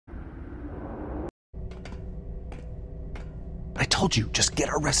told you, just get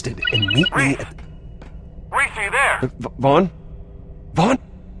arrested and meet me at... Rhys, are you there? Vaughn? Vaughn?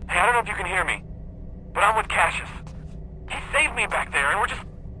 Hey, I don't know if you can hear me, but I'm with Cassius. He saved me back there, and we're just...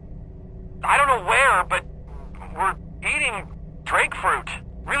 I don't know where, but we're eating drake fruit.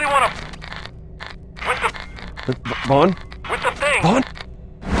 Really want to... With the... Vaughn? With the thing. Vaughn?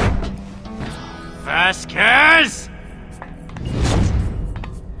 Vasquez!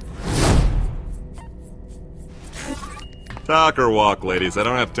 Talk or walk, ladies. I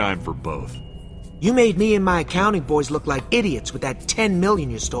don't have time for both. You made me and my accounting boys look like idiots with that 10 million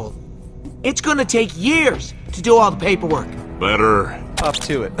you stole. It's gonna take years to do all the paperwork. Better. Up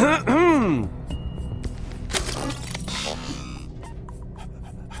to it.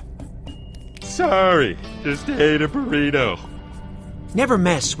 Sorry, just ate a burrito. Never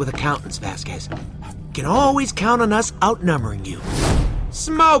mess with accountants, Vasquez. Can always count on us outnumbering you.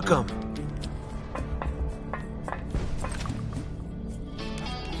 Smoke 'em!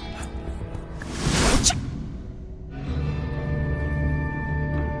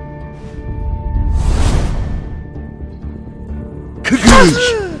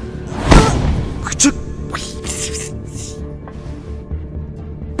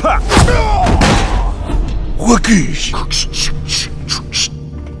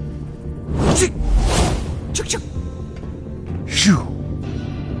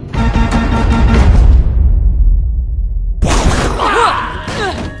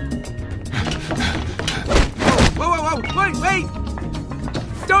 Whoa, wait!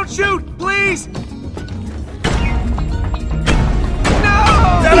 Don't shoot, please!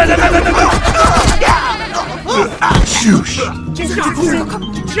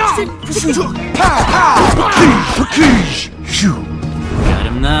 Got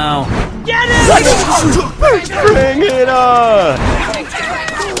him now. Get him! Bring it on!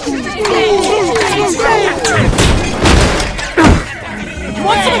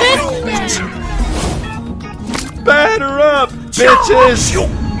 What's this? Batter up, bitches!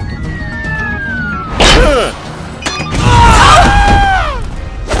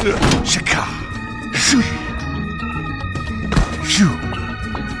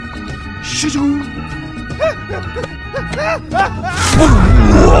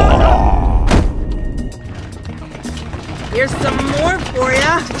 Here's some more for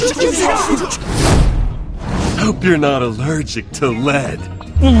ya. Hope you're not allergic to lead.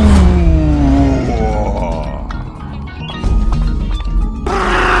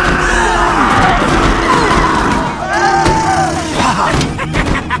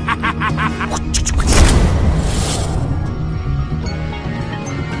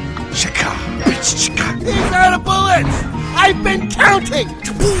 These are the bullets! I've been counting!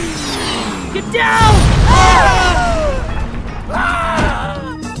 Get down!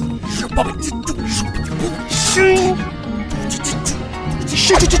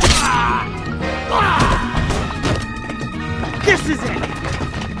 This is it!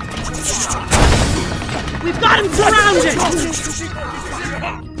 We've got him surrounded!